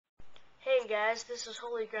guys, this is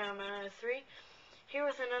Holy Ground 903, here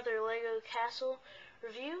with another LEGO Castle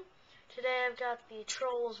review. Today I've got the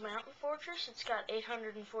Trolls Mountain Fortress. It's got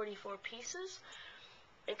 844 pieces.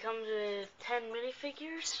 It comes with 10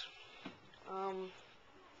 minifigures, and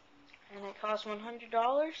it costs $100.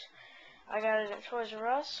 I got it at Toys R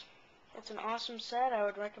Us. It's an awesome set. I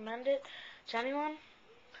would recommend it to anyone.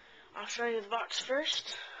 I'll show you the box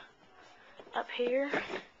first. Up here,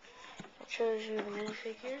 it shows you the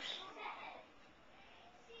minifigures.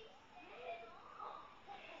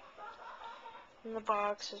 And the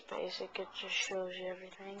box is basic, it just shows you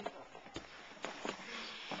everything.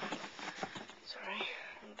 Sorry,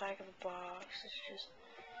 in the back of the box, it's just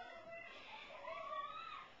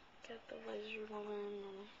got the wizard woman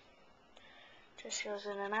and just shows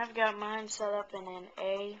it. And I've got mine set up in an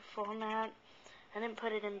A format. I didn't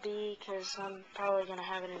put it in B because I'm probably going to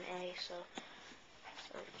have it in A, so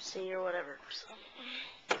C or whatever.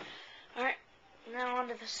 So. Alright, now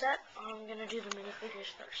onto the set. I'm going to do the minifigures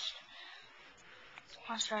first.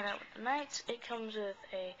 I'll start out with the knights. It comes with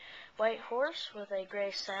a white horse with a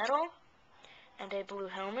gray saddle and a blue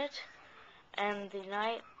helmet. And the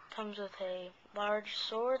knight comes with a large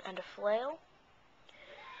sword and a flail.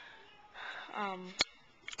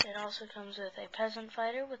 It also comes with a peasant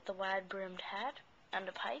fighter with the wide-brimmed hat and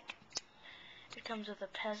a pike. It comes with a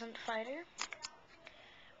peasant fighter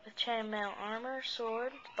with chainmail armor,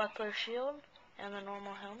 sword, buckler, shield, and the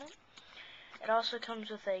normal helmet. It also comes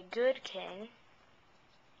with a good king,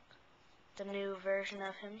 the new version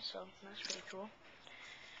of him, so that's pretty cool.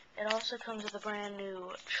 It also comes with a brand new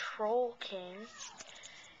troll king.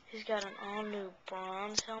 He's got an all-new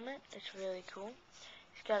bronze helmet. It's really cool.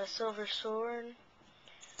 He's got a silver sword,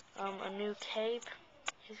 a new cape.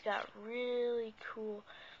 He's got really cool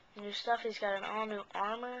new stuff. He's got an all-new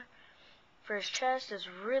armor for his chest. It's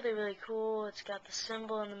really, really cool. It's got the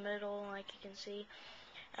symbol in the middle, like you can see.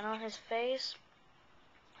 And on his face,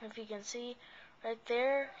 if you can see, right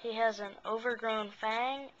there, he has an overgrown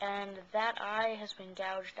fang, and that eye has been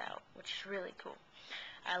gouged out, which is really cool.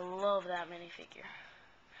 I love that minifigure.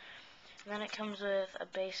 And then it comes with a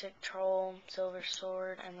basic troll, silver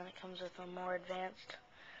sword, and then it comes with a more advanced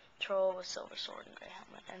troll with silver sword and gray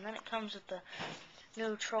helmet. And then it comes with the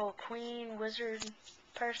new troll queen wizard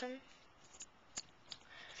person.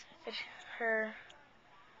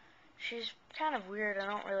 She's kind of weird. I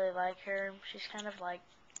don't really like her. She's kind of like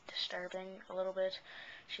disturbing a little bit.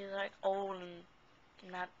 She's like old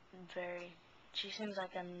and not very. She seems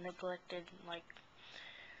like a neglected like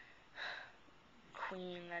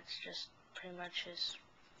queen that's just pretty much his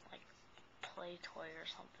like play toy or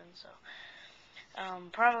something. So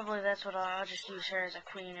probably that's what I'll just use her as a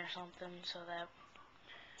queen or something. So that.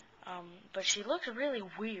 But she looks really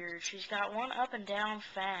weird. She's got one up and down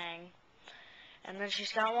fang, and then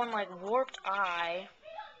she's got one like warped eye.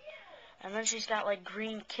 And then she's got like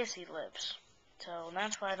green kissy lips. So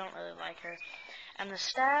that's why I don't really like her. And the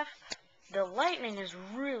staff, the lightning is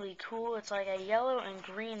really cool. It's like a yellow and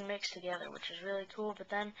green mixed together, which is really cool. But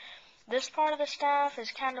then this part of the staff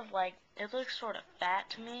is kind of like, it looks sort of fat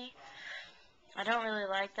to me. I don't really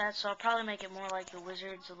like that, so I'll probably make it more like the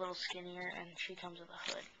wizard's, a little skinnier, and she comes with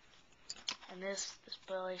a hood. And this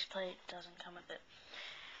base plate doesn't come with it.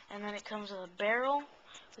 And then it comes with a barrel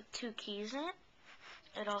with 2 keys in it.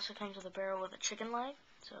 It also comes with a barrel with a chicken leg,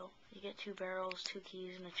 so you get 2 barrels, 2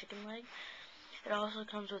 keys, and a chicken leg. It also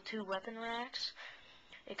comes with 2 weapon racks.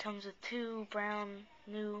 It comes with 2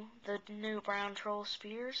 new brown troll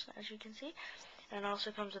spears, as you can see, and it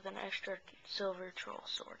also comes with an extra silver troll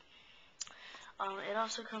sword. It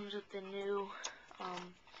also comes with the new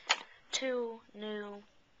 2 new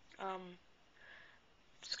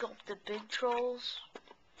sculpted big trolls.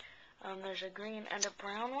 There's a green and a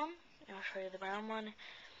brown one. I'll show you the brown one.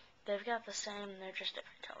 They've got the same, they're just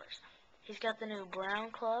different colors. He's got the new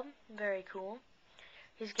brown club, very cool.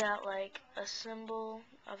 He's got like a symbol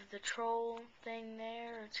of the troll thing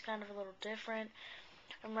there. It's kind of a little different.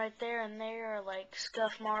 And right there and there are like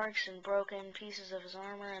scuff marks and broken pieces of his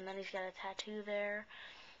armor. And then he's got a tattoo there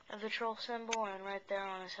of the troll symbol and right there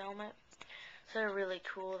on his helmet. So they're really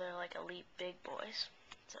cool. They're like elite big boys.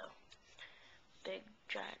 So, big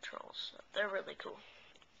giant trolls. So they're really cool.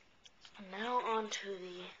 Now on to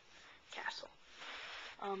the castle.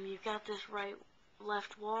 You've got this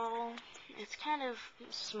left wall. It's kind of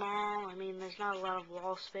small. I mean, there's not a lot of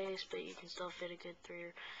wall space, but you can still fit a good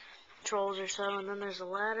 3 trolls or so. And then there's a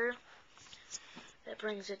ladder that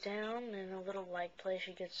brings it down, and a little like place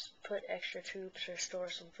you could put extra troops or store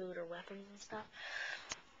some food or weapons and stuff.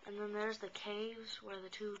 And then there's the caves where the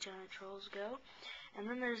 2 giant trolls go. And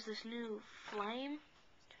then there's this new flame.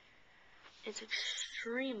 It's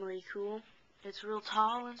extremely cool. It's real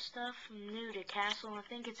tall and stuff. New to Castle. I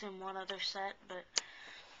think it's in one other set, but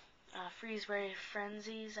Freezeberry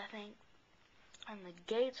Frenzies, I think. And the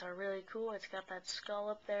gates are really cool. It's got that skull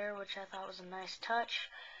up there, which I thought was a nice touch.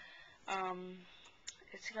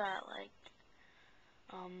 It's got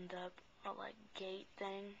the like gate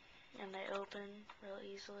thing, and they open real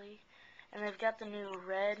easily. And they've got the new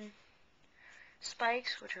red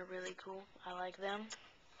spikes, which are really cool. I like them.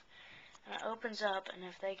 And it opens up, and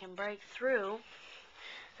if they can break through,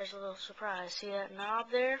 there's a little surprise. See that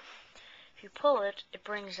knob there? If you pull it, it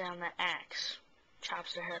brings down the axe,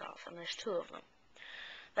 chops their head off, and there's 2 of them.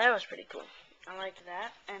 That was pretty cool. I liked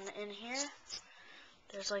that. And in here,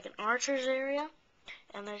 there's like an archer's area,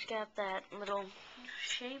 and there's got that little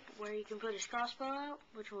shape where you can put his crossbow out,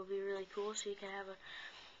 which will be really cool, so you can have a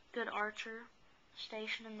good archer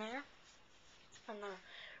station in there. And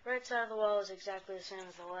the right side of the wall is exactly the same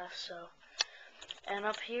as the left, so. And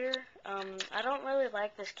up here, I don't really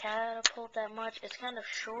like this catapult that much. It's kind of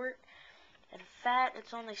short and fat.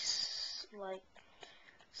 It's only like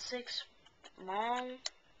 6 long,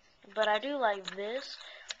 but I do like this.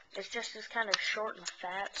 It's kind of short and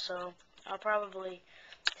fat, so I'll probably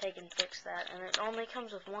take and fix that. And it only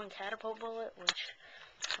comes with 1 catapult bullet, which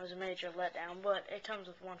was a major letdown, but it comes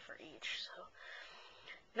with 1 for each. So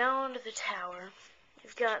now onto the tower.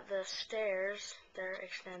 You've got the stairs, they're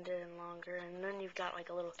extended and longer, and then you've got like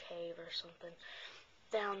a little cave or something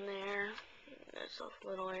down there. There's a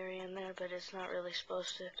little area in there, but it's not really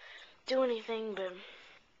supposed to do anything.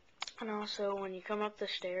 And also when you come up the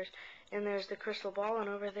stairs, and there's the crystal ball, and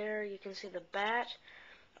over there you can see the bat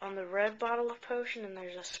on the red bottle of potion, and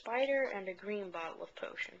there's a spider and a green bottle of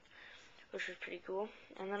potion, which was pretty cool.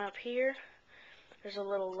 And then up here, there's a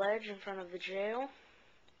little ledge in front of the jail,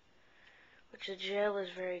 which the jail is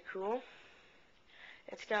very cool.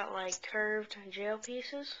 It's got like curved jail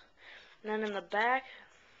pieces. And then in the back,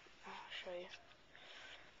 I'll show you.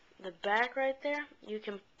 The back right there, you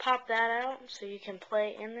can pop that out so you can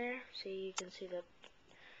play in there. See, you can see the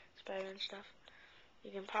spider and stuff.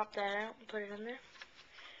 You can pop that out and put it in there,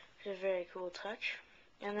 which is a very cool touch.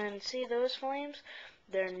 And then see those flames?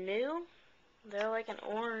 They're new. They're like an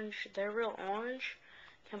orange. They're real orange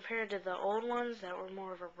compared to the old ones that were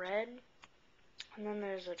more of a red. And then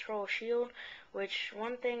there's a troll shield, which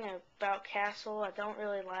one thing about Castle I don't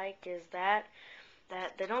really like is that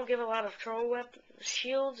they don't give a lot of troll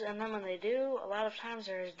shields, and then when they do, a lot of times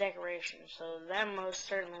there's decoration, so that most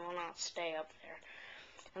certainly will not stay up there.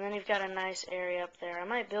 And then you've got a nice area up there. I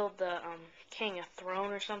might build the king a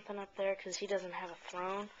throne or something up there, because he doesn't have a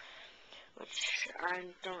throne, which I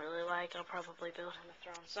don't really like. I'll probably build him a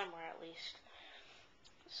throne somewhere at least.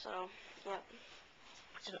 So, yep.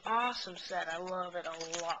 It's an awesome set. I love it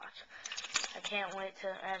a lot. I can't wait to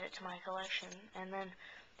add it to my collection. And then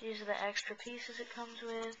these are the extra pieces it comes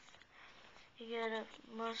with. You get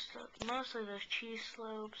mostly those cheese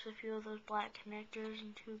slopes, a few of those black connectors,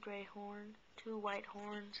 and 2 white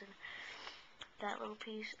horns, and that little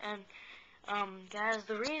piece. And guys,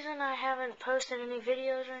 the reason I haven't posted any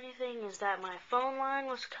videos or anything is that my phone line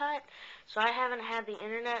was cut, so I haven't had the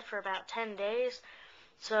internet for about 10 days.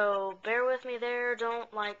 So bear with me there. Don't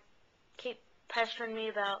keep pestering me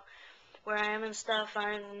about where I am and stuff.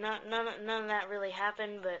 None of that really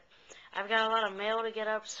happened, but I've got a lot of mail to get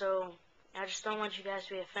up, so I just don't want you guys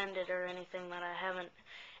to be offended or anything that I haven't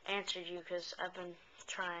answered you, because I've been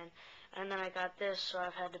trying. And then I got this, so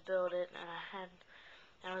I've had to build it,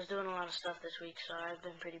 and I was doing a lot of stuff this week, so I've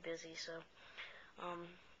been pretty busy. So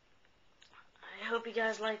I hope you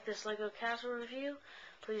guys like this Lego Castle review.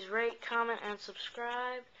 Please rate, comment, and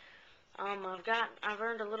subscribe. I've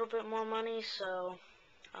earned a little bit more money, so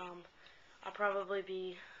I'll probably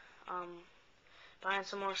be buying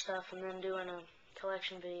some more stuff and then doing a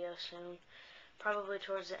collection video soon, probably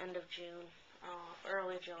towards the end of June,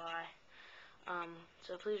 early July.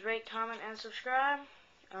 So please rate, comment, and subscribe.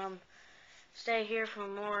 Stay here for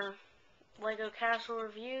more Lego Castle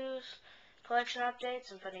reviews, collection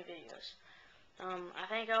updates, and funny videos. I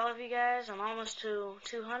thank all of you guys. I'm almost to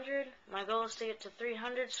 200. My goal is to get to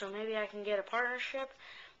 300, so maybe I can get a partnership.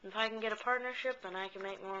 If I can get a partnership, then I can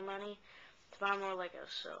make more money to buy more Legos.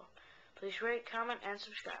 So please rate, comment, and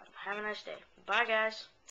subscribe. Have a nice day. Bye, guys.